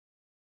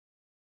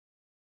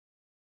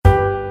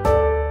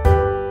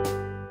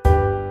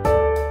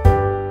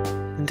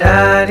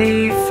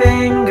Daddy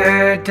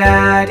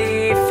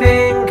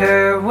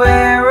finger,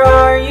 where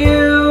are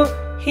you?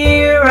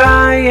 Here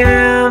I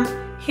am,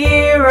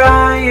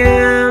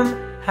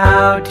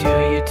 how do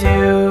you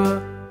do?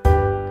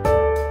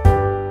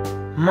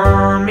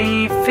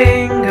 Mommy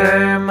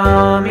finger,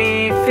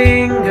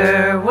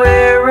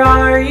 where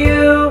are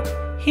you?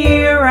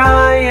 Here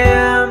I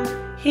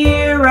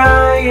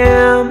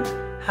am,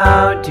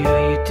 how do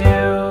you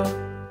do?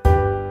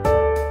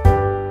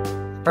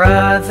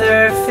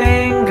 Brother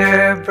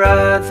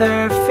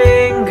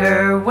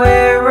finger,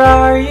 where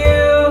are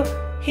you?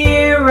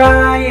 Here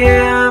I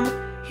am,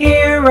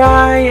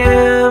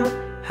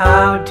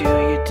 how do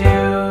you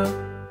do?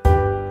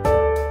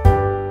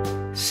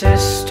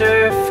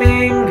 Sister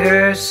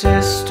finger,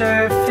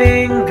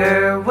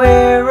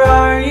 where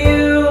are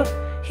you?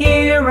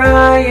 Here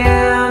I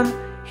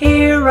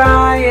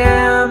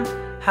am,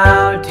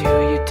 how do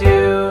you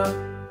do?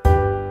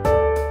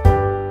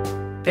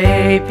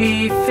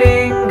 Baby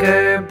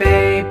finger,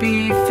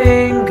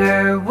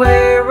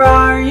 where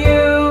are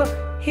you?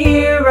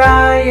 Here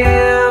I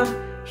am,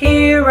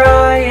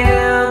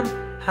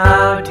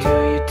 how do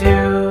you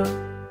do?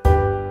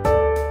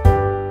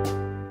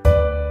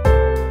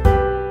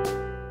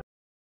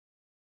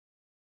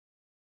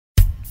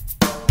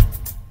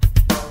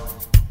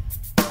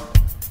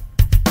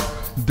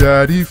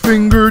 Daddy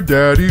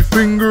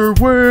finger,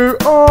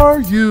 where are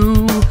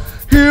you?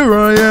 Here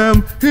I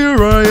am,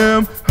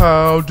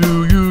 how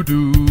do you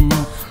do?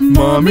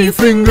 Mommy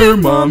finger,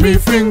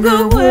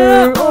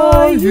 where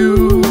are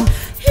you?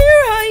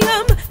 Here I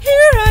am,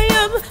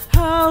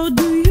 how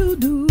do you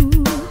do?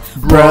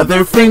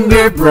 Brother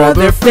finger,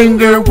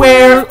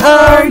 where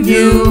are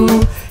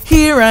you?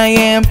 Here I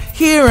am,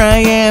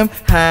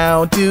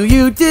 how do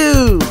you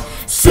do?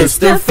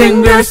 Sister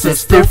finger,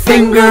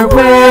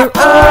 where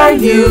are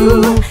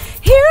you?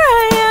 Here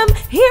I am,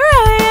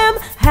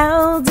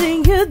 how do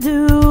you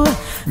do?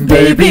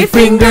 Baby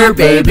finger,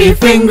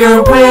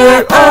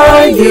 where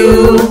are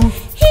you?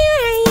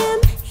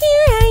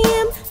 Here I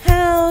am,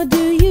 how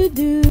do you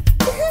do?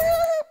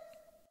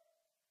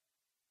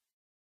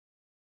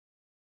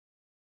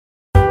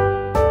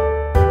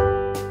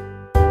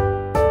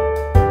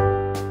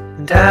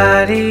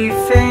 Daddy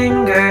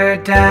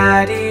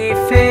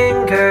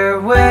finger,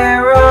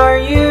 where are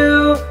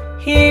you?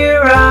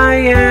 Here I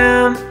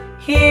am,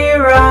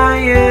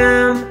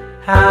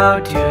 how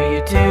do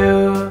you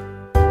do?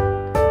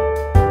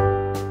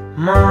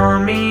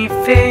 Mommy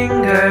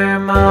finger,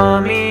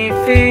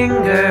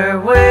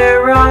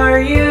 where are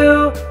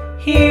you?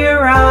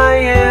 Here I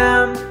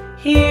am,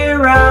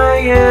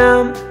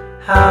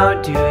 how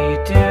do you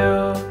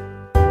do?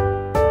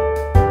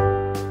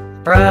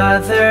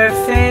 Brother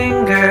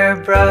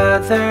finger,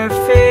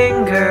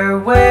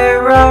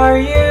 where are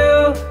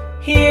you?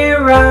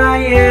 Here I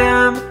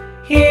am,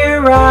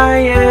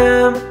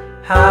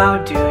 how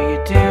do you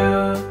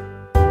do?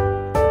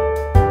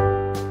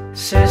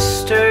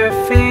 Sister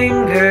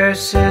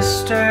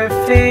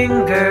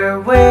finger,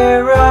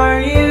 where are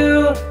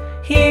you?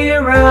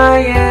 Here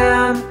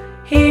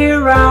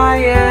I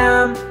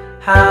am,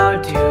 how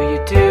do you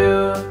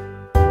do?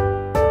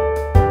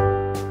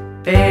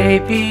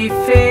 Baby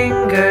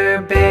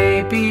finger,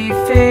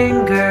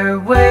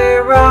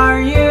 where are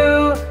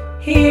you?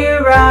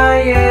 Here I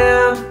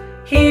am,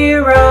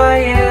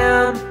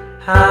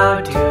 how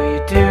do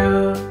you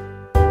do?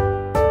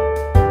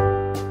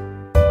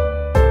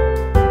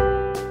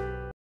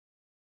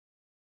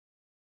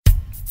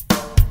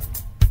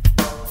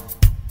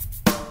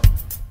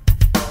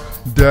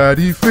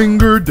 Daddy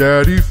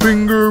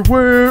finger,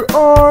 where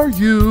are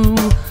you?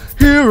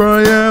 Here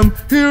I am,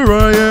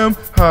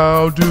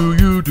 how do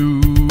you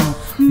do?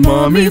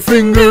 Mommy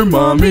finger,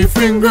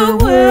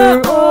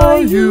 where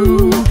are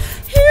you?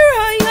 Here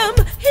I am,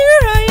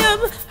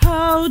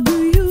 how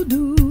do you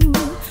do?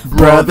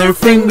 Brother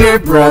finger,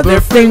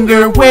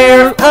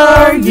 where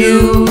are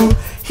you?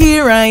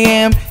 Here I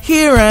am,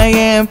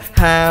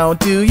 how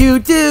do you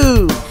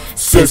do?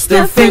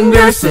 Sister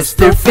finger,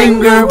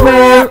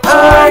 where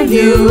are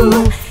you?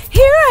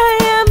 Here I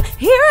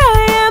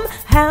am,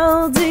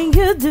 how do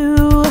you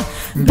do?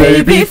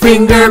 Baby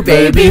finger,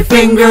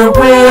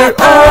 where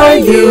are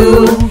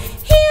you?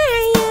 Here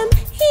I am,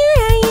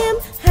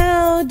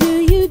 how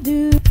do you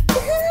do?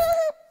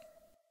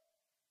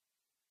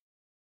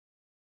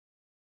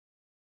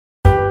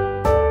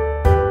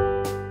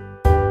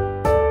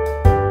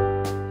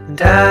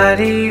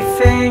 Daddy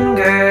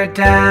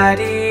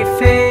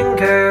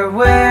finger,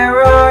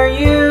 where are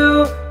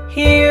you?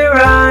 Here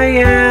I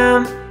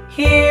am,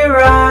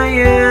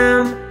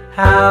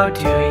 how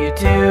do you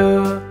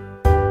do?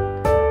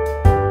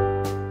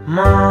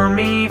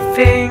 Mommy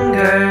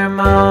finger,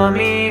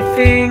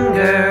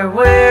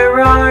 where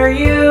are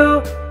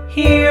you?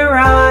 Here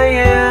I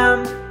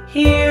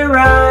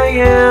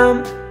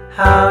am,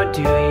 how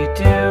do you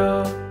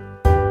do?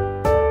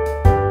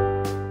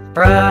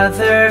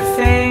 Brother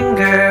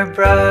finger,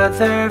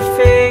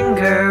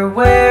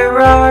 where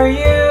are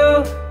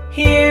you?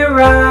 Here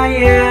I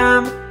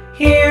am,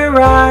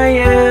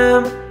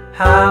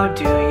 how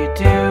do you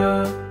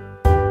do?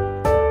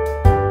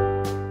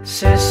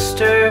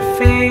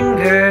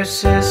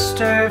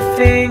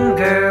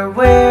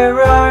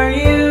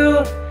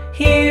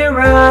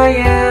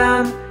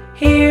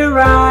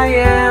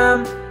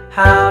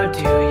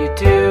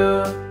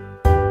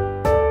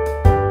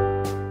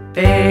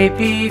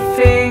 Baby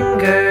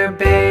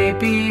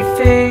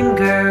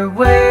finger,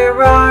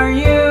 where are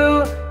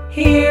you?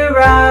 Here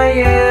I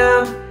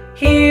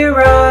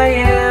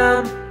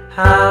am,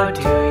 how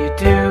do you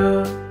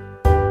do?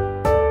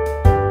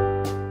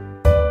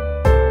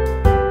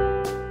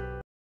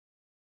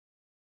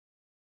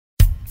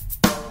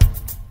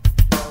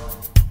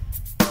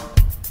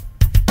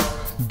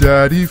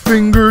 Daddy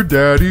finger,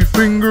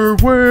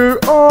 where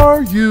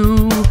are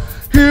you?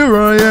 Here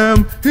I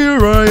am,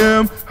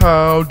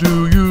 how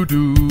do you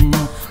do?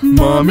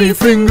 Mommy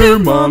finger,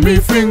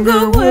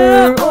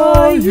 where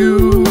are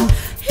you?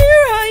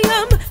 Here I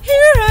am,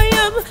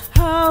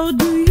 how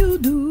do you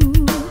do?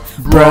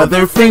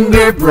 Brother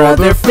finger,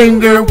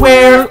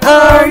 where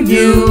are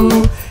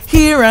you?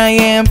 Here I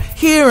am,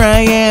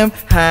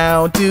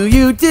 how do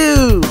you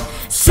do?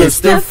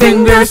 Sister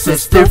finger,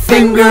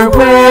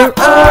 where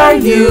are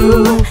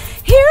you?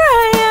 Here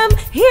I am,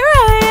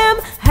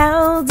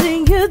 how do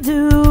you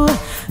do?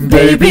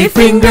 Baby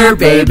finger,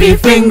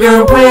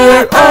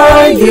 where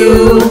are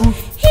you?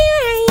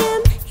 Here I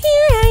am,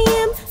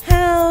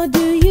 how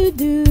do you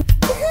do?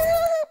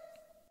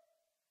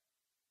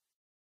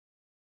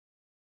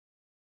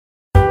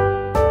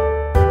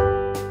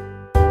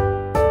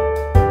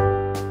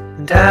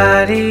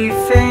 Daddy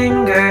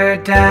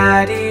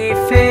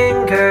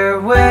finger,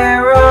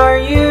 where are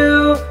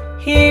you?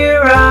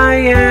 Here I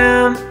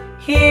am,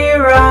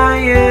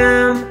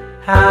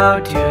 how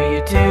do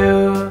you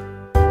do?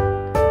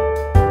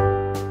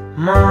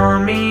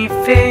 Mommy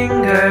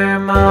finger,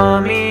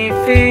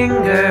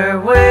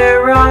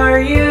 where are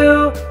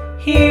you?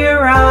 Here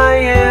I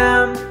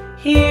am,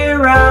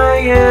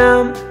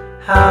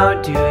 how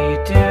do you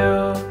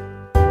do?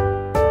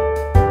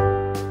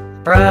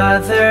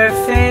 Brother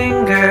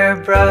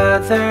finger,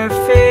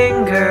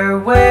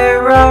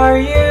 where are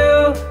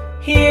you?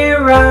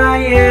 Here I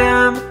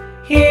am,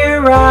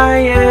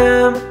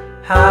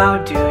 how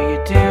do you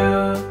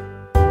do?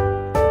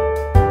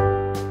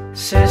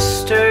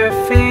 Sister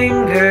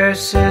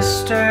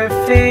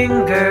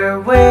finger,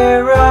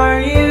 where are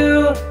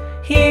you?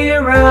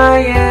 Here I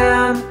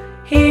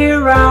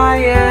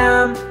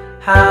am,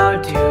 how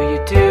do you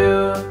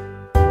do?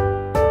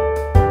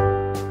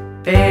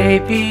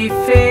 Baby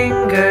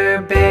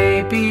finger,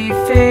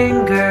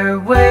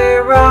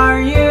 where are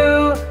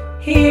you?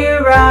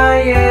 Here I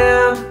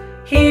am,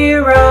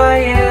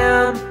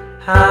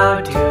 how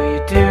do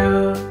you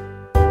do?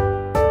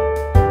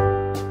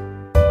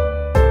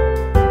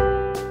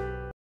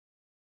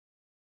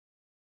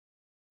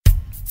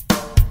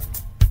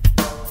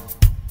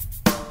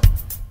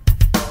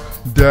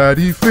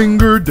 Daddy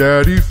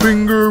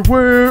finger,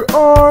 where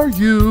are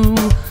you?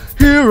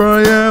 Here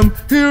I am,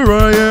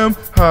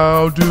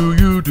 how do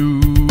you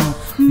do?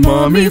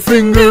 Mommy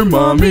finger,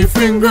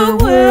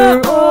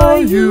 where are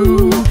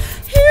you?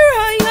 Here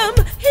I am,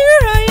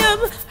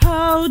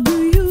 how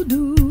do you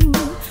do?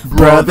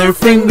 Brother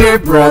finger,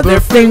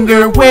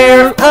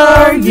 where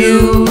are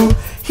you?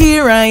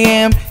 Here I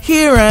am,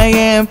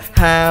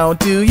 how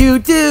do you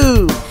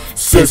do?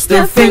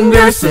 Sister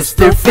finger,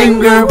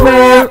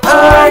 where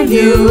are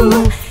you?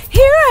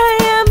 Here I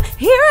am,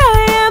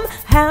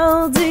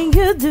 how do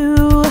you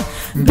do?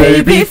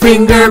 Baby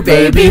finger,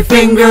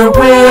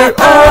 where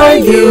are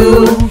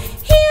you?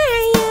 Here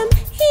I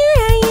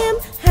am,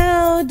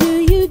 how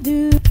do you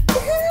do?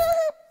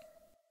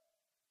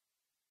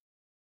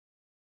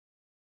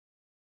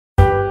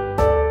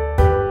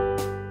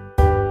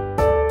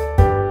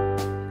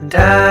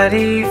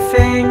 Daddy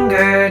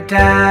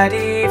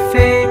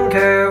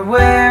finger,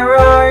 where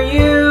are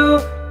you?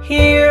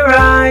 Here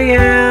I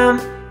am,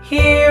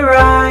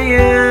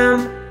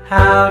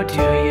 how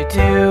do you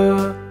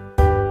do?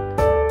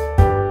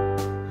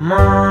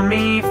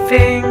 Mommy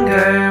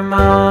finger,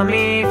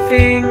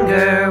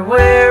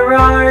 where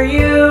are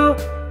you?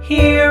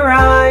 Here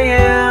I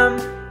am,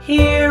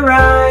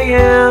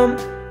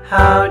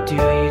 how do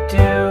you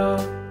do?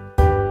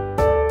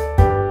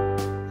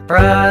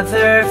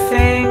 Brother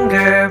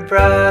finger,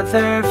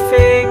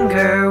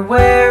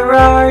 where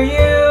are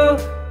you?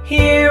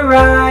 Here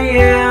I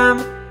am,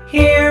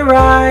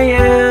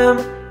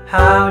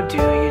 how do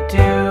you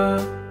do?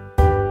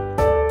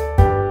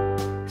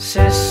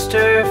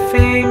 Sister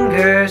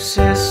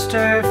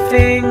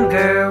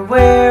finger,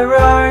 where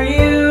are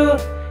you?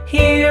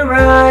 Here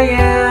I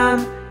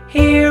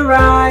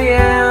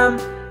am,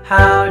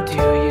 how do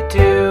you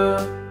do?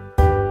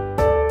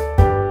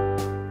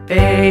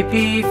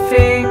 Baby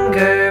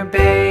finger,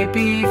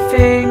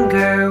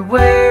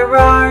 where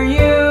are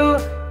you?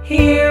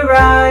 Here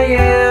I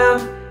am,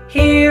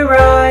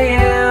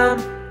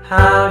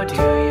 how do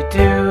you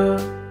do?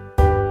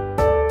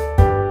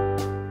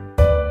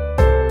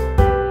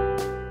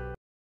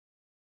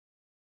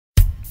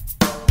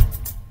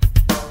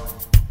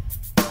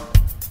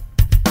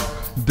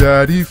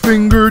 Daddy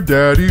finger,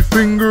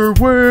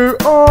 where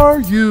are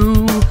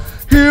you?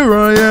 Here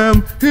I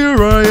am,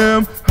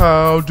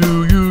 how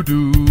do you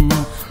do?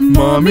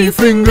 Mommy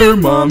finger,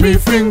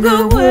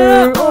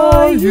 where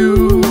are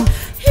you?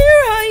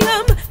 Here I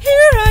am,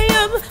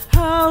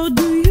 how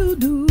do you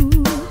do?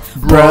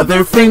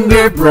 Brother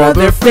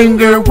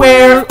finger,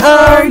 where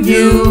are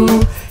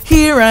you?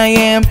 Here I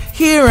am,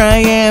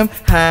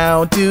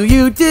 how do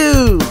you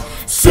do?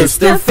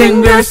 Sister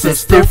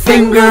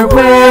finger,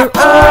 where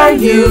are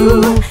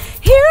you?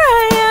 Here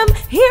I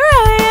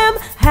am,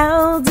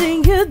 how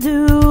do you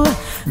do?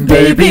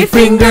 Baby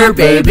finger,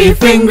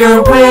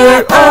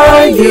 where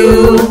are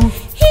you?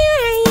 Here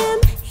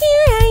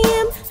I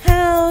am,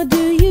 how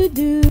do you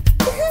do?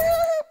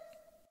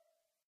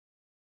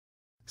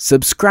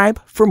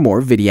 Subscribe for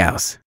more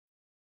videos.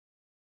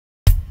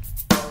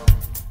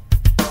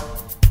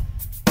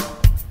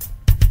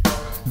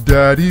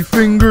 Daddy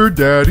finger,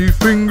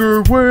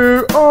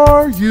 where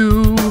are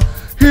you?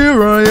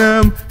 Here I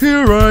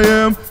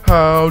am,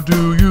 how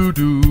do you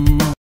do?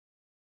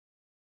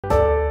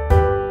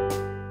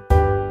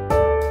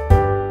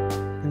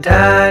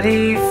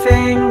 Daddy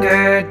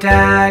finger,